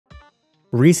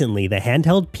Recently, the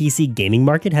handheld PC gaming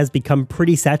market has become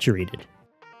pretty saturated.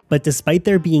 But despite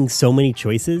there being so many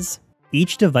choices,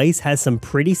 each device has some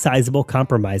pretty sizable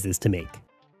compromises to make.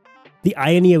 The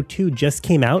Ioneo 2 just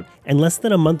came out, and less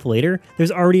than a month later,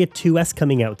 there's already a 2S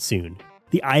coming out soon.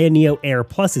 The Ioneo Air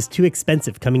Plus is too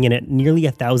expensive, coming in at nearly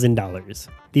 $1,000.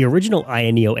 The original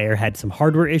Ioneo Air had some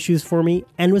hardware issues for me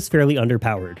and was fairly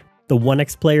underpowered. The One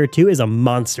X Player 2 is a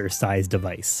monster-sized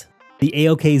device. The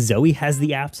AOK Zoe has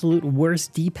the absolute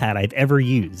worst D-pad I've ever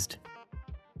used.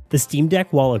 The Steam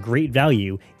Deck, while a great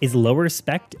value, is lower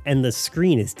spec'd, and the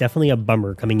screen is definitely a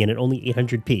bummer, coming in at only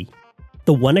 800p.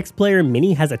 The One X Player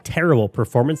Mini has a terrible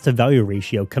performance-to-value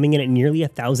ratio, coming in at nearly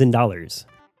 $1,000.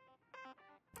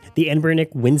 The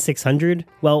Anbernic Win 600,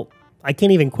 well, I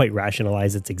can't even quite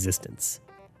rationalize its existence.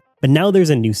 But now there's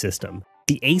a new system,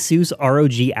 the ASUS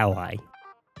ROG Ally.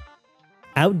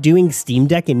 Outdoing Steam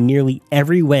Deck in nearly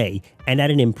every way, and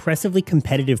at an impressively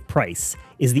competitive price,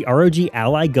 is the ROG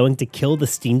Ally going to kill the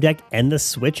Steam Deck and the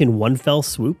Switch in one fell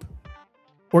swoop?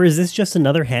 Or is this just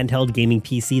another handheld gaming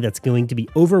PC that's going to be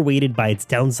overweighted by its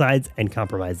downsides and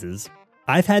compromises?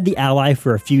 I've had the Ally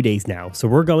for a few days now, so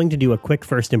we're going to do a quick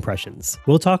first impressions.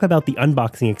 We'll talk about the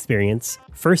unboxing experience,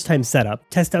 first time setup,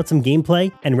 test out some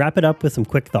gameplay, and wrap it up with some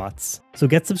quick thoughts. So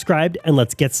get subscribed and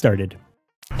let's get started.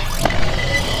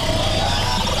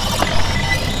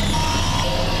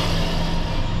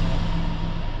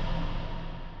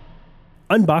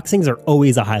 Unboxings are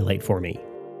always a highlight for me.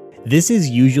 This is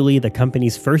usually the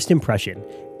company's first impression,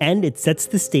 and it sets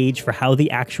the stage for how the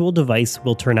actual device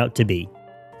will turn out to be.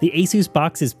 The ASUS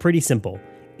box is pretty simple.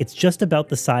 It's just about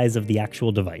the size of the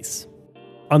actual device.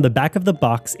 On the back of the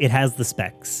box, it has the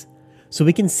specs. So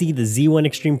we can see the Z1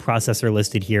 Extreme processor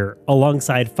listed here,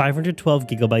 alongside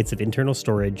 512GB of internal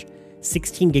storage,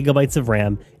 16GB of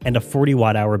RAM, and a 40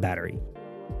 Wh battery.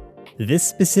 This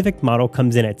specific model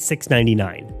comes in at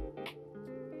 $699.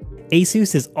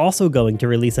 ASUS is also going to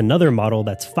release another model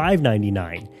that's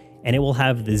 $599, and it will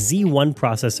have the Z1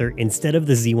 processor instead of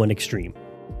the Z1 Extreme.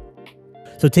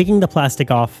 So taking the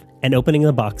plastic off and opening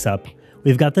the box up,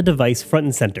 we've got the device front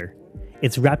and center.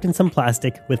 It's wrapped in some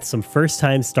plastic with some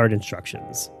first-time start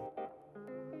instructions.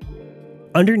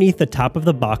 Underneath the top of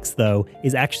the box, though,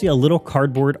 is actually a little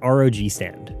cardboard ROG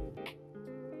stand.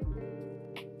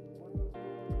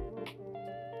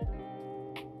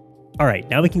 Alright,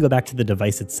 now we can go back to the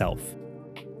device itself.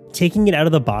 Taking it out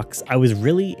of the box, I was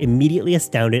really immediately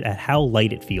astounded at how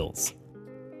light it feels.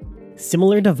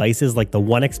 Similar devices like the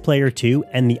One X Player 2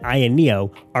 and the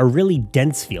Ioneo are really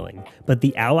dense feeling, but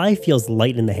the Ally feels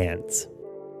light in the hands.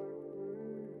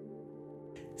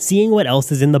 Seeing what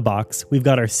else is in the box, we've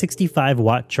got our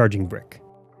 65-watt charging brick.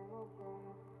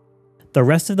 The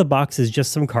rest of the box is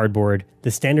just some cardboard, the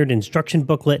standard instruction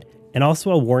booklet, and also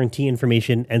a warranty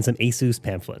information and some ASUS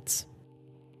pamphlets.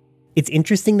 It's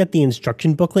interesting that the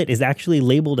instruction booklet is actually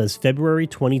labeled as February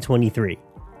 2023.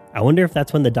 I wonder if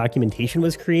that's when the documentation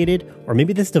was created, or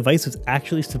maybe this device was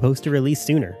actually supposed to release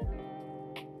sooner.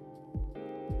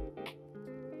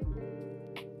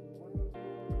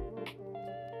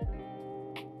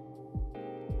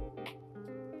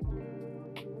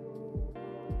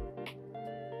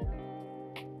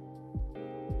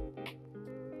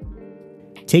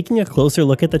 Taking a closer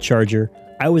look at the charger,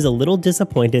 I was a little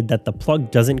disappointed that the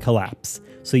plug doesn't collapse,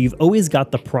 so you've always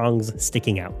got the prongs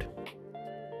sticking out.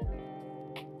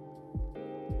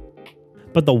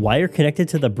 But the wire connected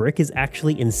to the brick is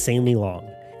actually insanely long.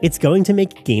 It's going to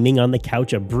make gaming on the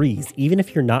couch a breeze, even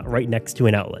if you're not right next to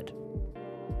an outlet.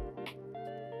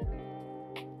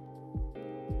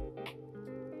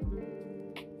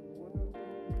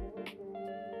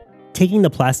 Taking the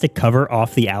plastic cover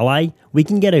off the Ally, we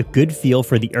can get a good feel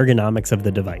for the ergonomics of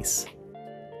the device.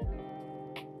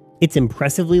 It's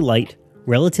impressively light,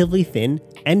 relatively thin,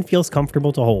 and feels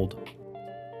comfortable to hold.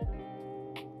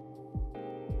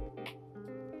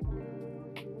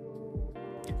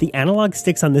 The analog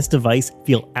sticks on this device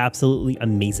feel absolutely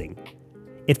amazing.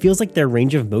 It feels like their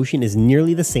range of motion is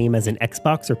nearly the same as an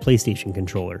Xbox or PlayStation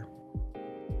controller.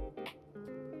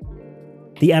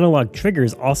 The analog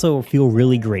triggers also feel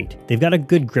really great. They've got a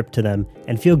good grip to them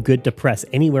and feel good to press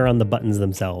anywhere on the buttons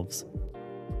themselves.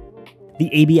 The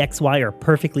ABXY are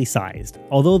perfectly sized,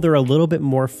 although they're a little bit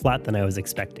more flat than I was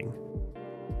expecting.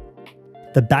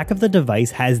 The back of the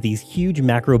device has these huge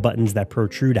macro buttons that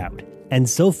protrude out, and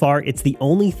so far it's the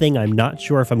only thing I'm not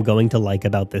sure if I'm going to like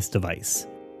about this device.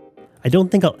 I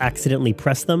don't think I'll accidentally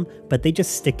press them, but they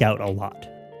just stick out a lot.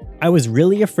 I was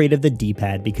really afraid of the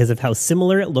D-pad because of how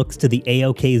similar it looks to the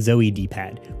AOK Zoe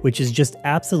D-pad, which is just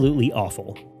absolutely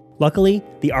awful. Luckily,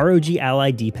 the ROG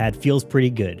Ally D-pad feels pretty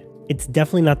good. It's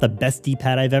definitely not the best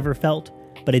D-pad I've ever felt,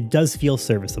 but it does feel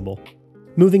serviceable.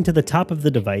 Moving to the top of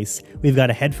the device, we've got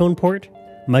a headphone port,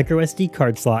 microSD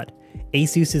card slot,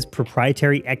 ASUS's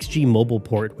proprietary XG mobile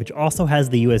port, which also has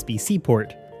the USB-C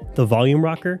port, the volume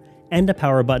rocker, and a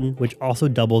power button, which also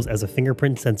doubles as a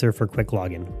fingerprint sensor for quick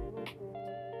login.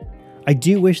 I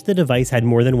do wish the device had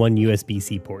more than one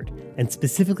USB-C port, and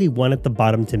specifically one at the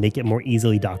bottom to make it more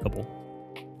easily dockable.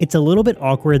 It's a little bit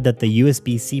awkward that the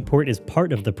USB-C port is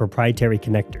part of the proprietary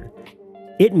connector.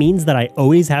 It means that I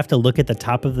always have to look at the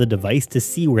top of the device to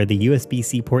see where the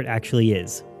USB-C port actually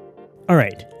is.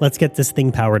 Alright, let's get this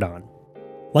thing powered on.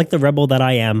 Like the rebel that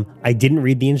I am, I didn't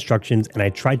read the instructions and I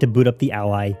tried to boot up the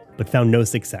Ally, but found no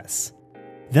success.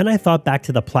 Then I thought back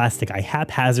to the plastic I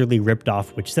haphazardly ripped off,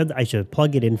 which said I should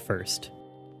plug it in first.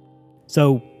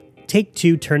 So, take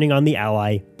 2 turning on the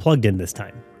Ally, plugged in this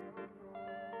time.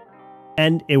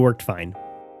 And it worked fine.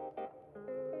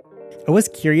 I was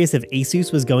curious if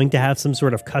ASUS was going to have some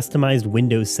sort of customized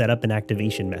Windows setup and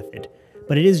activation method,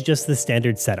 but it is just the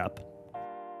standard setup.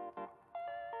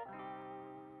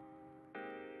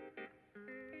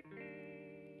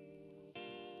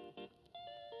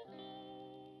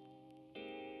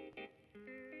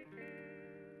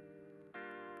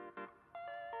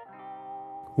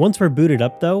 Once we're booted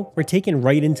up though, we're taken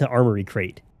right into Armory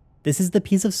Crate. This is the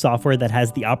piece of software that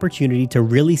has the opportunity to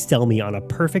really sell me on a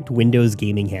perfect Windows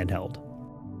gaming handheld.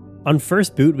 On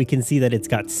first boot, we can see that it's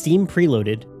got Steam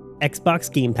preloaded,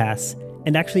 Xbox Game Pass,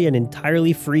 and actually an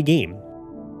entirely free game.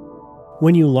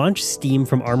 When you launch Steam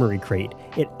from Armory Crate,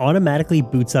 it automatically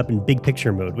boots up in big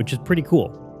picture mode, which is pretty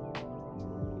cool.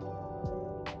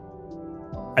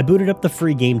 I booted up the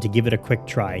free game to give it a quick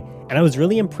try, and I was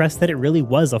really impressed that it really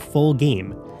was a full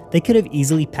game. They could have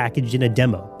easily packaged in a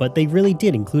demo, but they really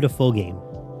did include a full game.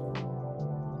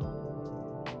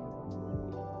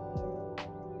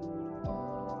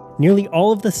 Nearly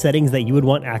all of the settings that you would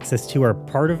want access to are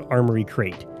part of Armory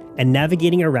Crate, and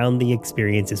navigating around the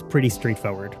experience is pretty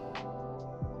straightforward.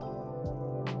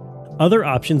 Other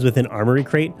options within Armory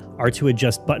Crate are to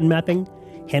adjust button mapping,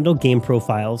 handle game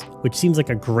profiles, which seems like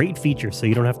a great feature so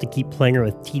you don't have to keep playing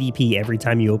with TDP every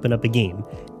time you open up a game,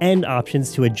 and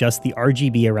options to adjust the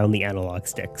RGB around the analog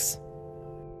sticks.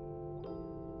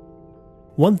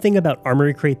 One thing about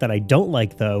Armory Crate that I don't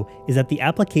like though is that the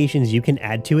applications you can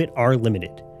add to it are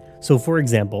limited. So for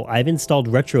example, I've installed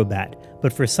Retrobat,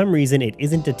 but for some reason it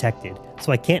isn't detected,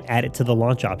 so I can't add it to the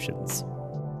launch options.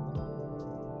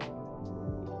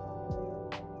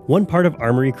 One part of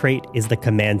Armory Crate is the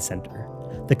Command Center.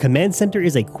 The Command Center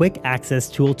is a quick access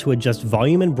tool to adjust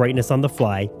volume and brightness on the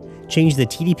fly, change the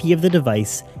TDP of the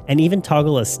device, and even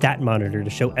toggle a stat monitor to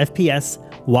show FPS,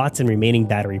 watts, and remaining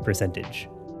battery percentage.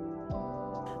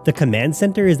 The Command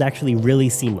Center is actually really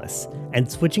seamless,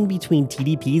 and switching between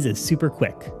TDPs is super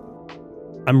quick.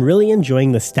 I'm really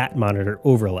enjoying the stat monitor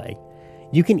overlay.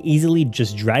 You can easily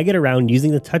just drag it around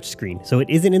using the touchscreen so it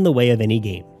isn't in the way of any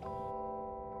game.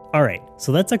 Alright,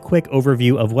 so that's a quick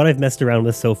overview of what I've messed around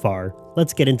with so far.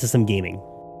 Let's get into some gaming.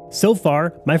 So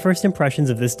far, my first impressions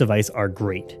of this device are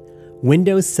great.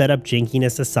 Windows setup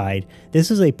jankiness aside, this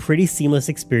was a pretty seamless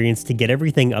experience to get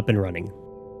everything up and running.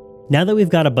 Now that we've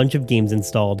got a bunch of games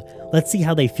installed, let's see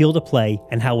how they feel to play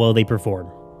and how well they perform.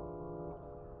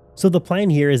 So the plan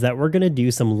here is that we're going to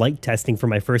do some light testing for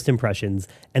my first impressions,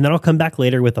 and then I'll come back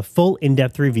later with a full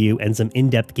in-depth review and some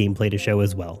in-depth gameplay to show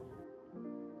as well.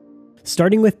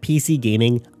 Starting with PC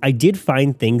gaming, I did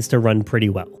find things to run pretty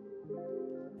well.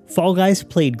 Fall Guys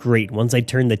played great once I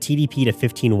turned the TDP to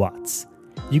 15 watts.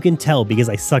 You can tell because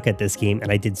I suck at this game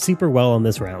and I did super well on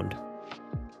this round.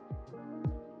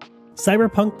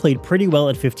 Cyberpunk played pretty well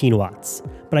at 15 watts,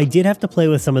 but I did have to play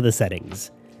with some of the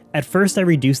settings. At first I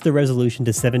reduced the resolution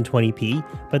to 720p,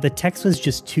 but the text was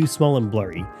just too small and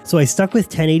blurry, so I stuck with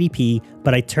 1080p,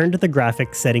 but I turned the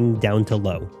graphics setting down to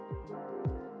low.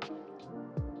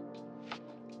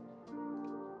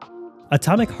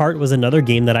 Atomic Heart was another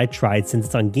game that I tried since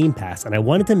it's on Game Pass, and I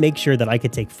wanted to make sure that I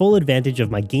could take full advantage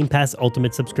of my Game Pass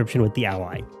Ultimate subscription with the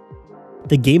Ally.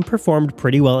 The game performed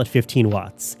pretty well at 15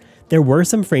 watts. There were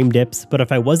some frame dips, but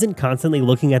if I wasn't constantly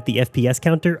looking at the FPS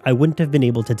counter, I wouldn't have been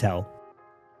able to tell.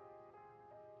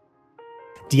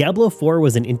 Diablo 4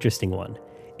 was an interesting one.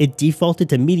 It defaulted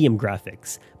to medium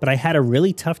graphics, but I had a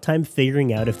really tough time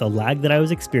figuring out if the lag that I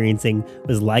was experiencing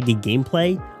was laggy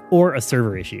gameplay or a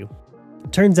server issue.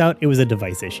 Turns out it was a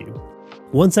device issue.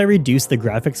 Once I reduced the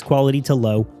graphics quality to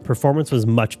low, performance was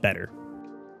much better.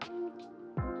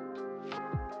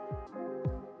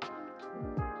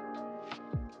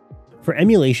 For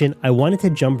emulation, I wanted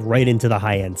to jump right into the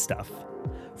high-end stuff.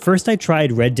 First I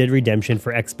tried Red Dead Redemption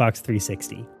for Xbox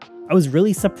 360. I was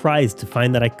really surprised to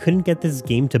find that I couldn't get this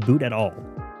game to boot at all.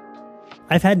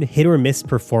 I've had hit or miss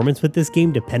performance with this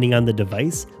game depending on the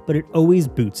device, but it always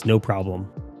boots no problem.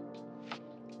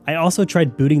 I also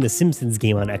tried booting the Simpsons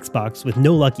game on Xbox with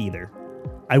no luck either.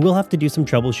 I will have to do some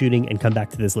troubleshooting and come back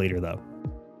to this later though.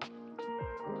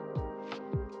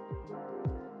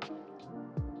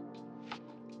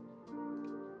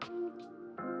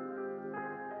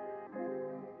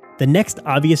 The next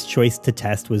obvious choice to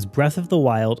test was Breath of the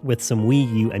Wild with some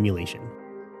Wii U emulation.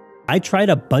 I tried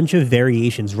a bunch of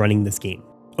variations running this game.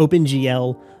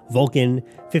 OpenGL, Vulkan,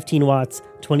 15 watts,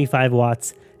 25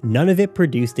 watts, none of it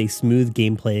produced a smooth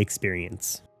gameplay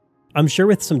experience. I'm sure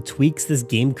with some tweaks this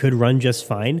game could run just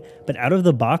fine, but out of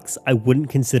the box, I wouldn't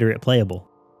consider it playable.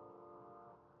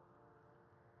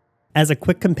 As a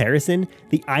quick comparison,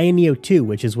 the Neo 2,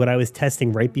 which is what I was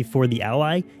testing right before the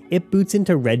Ally, it boots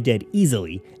into Red Dead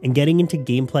easily, and getting into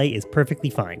gameplay is perfectly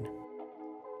fine.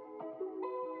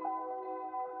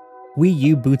 Wii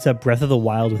U boots up Breath of the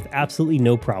Wild with absolutely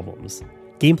no problems.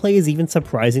 Gameplay is even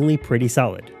surprisingly pretty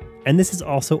solid, and this is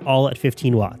also all at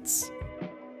 15 watts.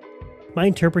 My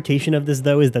interpretation of this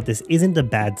though is that this isn't a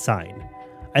bad sign.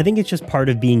 I think it's just part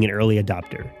of being an early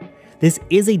adopter. This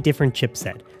is a different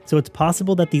chipset, so it's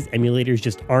possible that these emulators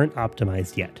just aren't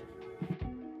optimized yet.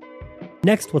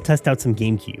 Next, we'll test out some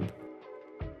GameCube.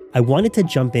 I wanted to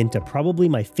jump into probably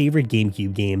my favorite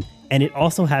GameCube game, and it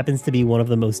also happens to be one of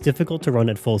the most difficult to run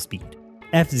at full speed,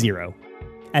 F-Zero.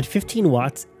 At 15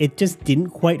 watts, it just didn't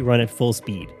quite run at full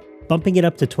speed. Bumping it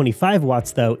up to 25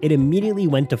 watts though, it immediately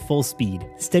went to full speed,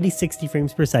 steady 60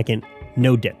 frames per second,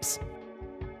 no dips.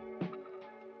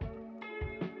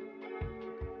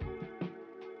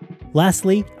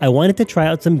 Lastly, I wanted to try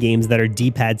out some games that are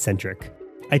D-pad centric.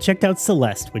 I checked out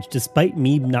Celeste, which despite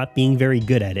me not being very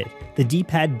good at it, the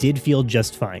D-pad did feel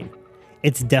just fine.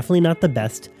 It's definitely not the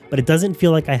best, but it doesn't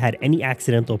feel like I had any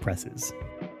accidental presses.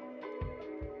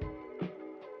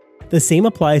 The same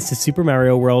applies to Super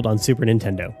Mario World on Super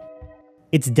Nintendo.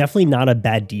 It's definitely not a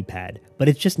bad D-pad, but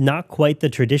it's just not quite the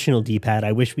traditional D-pad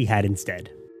I wish we had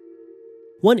instead.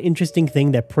 One interesting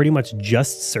thing that pretty much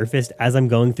just surfaced as I'm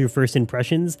going through first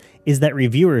impressions is that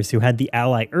reviewers who had the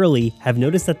Ally early have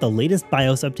noticed that the latest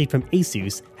BIOS update from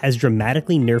ASUS has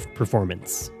dramatically nerfed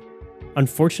performance.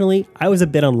 Unfortunately, I was a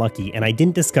bit unlucky and I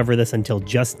didn't discover this until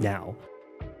just now.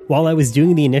 While I was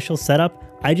doing the initial setup,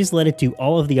 I just let it do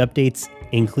all of the updates,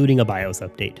 including a BIOS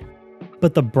update.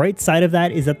 But the bright side of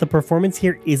that is that the performance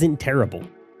here isn't terrible.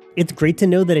 It's great to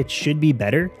know that it should be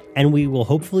better, and we will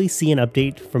hopefully see an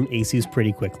update from ASUS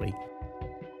pretty quickly.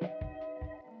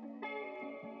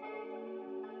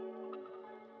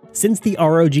 Since the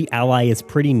ROG Ally is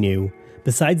pretty new,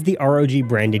 besides the ROG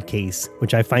branded case,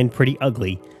 which I find pretty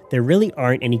ugly, there really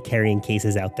aren't any carrying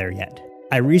cases out there yet.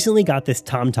 I recently got this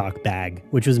TomTalk bag,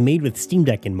 which was made with Steam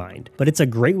Deck in mind, but it's a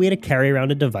great way to carry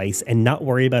around a device and not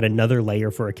worry about another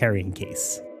layer for a carrying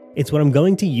case. It's what I'm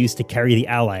going to use to carry the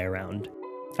Ally around.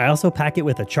 I also pack it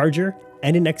with a charger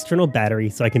and an external battery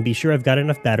so I can be sure I've got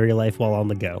enough battery life while on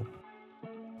the go.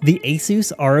 The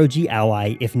ASUS ROG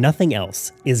Ally, if nothing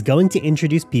else, is going to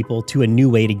introduce people to a new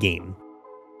way to game.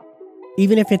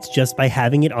 Even if it's just by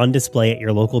having it on display at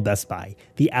your local Best Buy,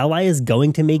 the Ally is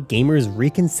going to make gamers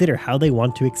reconsider how they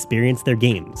want to experience their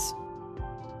games.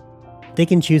 They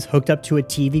can choose hooked up to a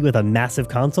TV with a massive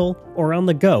console, or on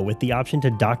the go with the option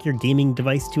to dock your gaming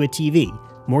device to a TV,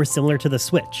 more similar to the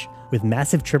Switch, with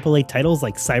massive AAA titles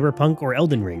like Cyberpunk or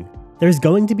Elden Ring. There's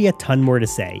going to be a ton more to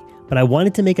say, but I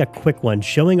wanted to make a quick one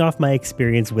showing off my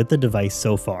experience with the device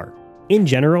so far. In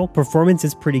general, performance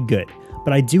is pretty good,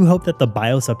 but I do hope that the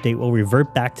BIOS update will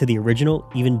revert back to the original,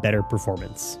 even better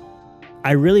performance.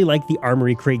 I really like the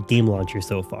Armory Crate game launcher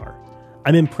so far.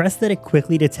 I'm impressed that it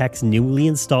quickly detects newly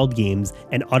installed games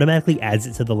and automatically adds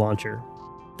it to the launcher.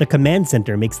 The command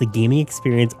center makes the gaming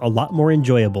experience a lot more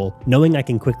enjoyable, knowing I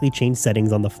can quickly change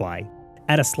settings on the fly.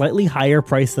 At a slightly higher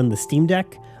price than the Steam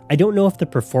Deck, I don't know if the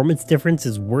performance difference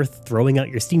is worth throwing out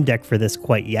your Steam Deck for this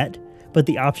quite yet, but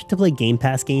the option to play Game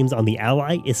Pass games on the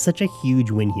Ally is such a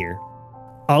huge win here.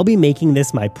 I'll be making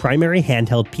this my primary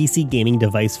handheld PC gaming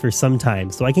device for some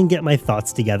time so I can get my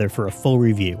thoughts together for a full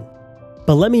review.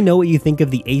 But let me know what you think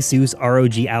of the ASUS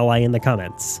ROG Ally in the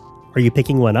comments. Are you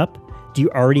picking one up? Do you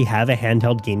already have a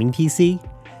handheld gaming PC?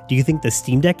 Do you think the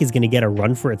Steam Deck is going to get a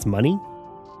run for its money?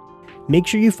 Make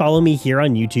sure you follow me here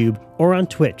on YouTube or on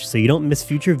Twitch so you don't miss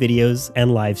future videos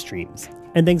and live streams.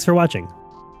 And thanks for watching.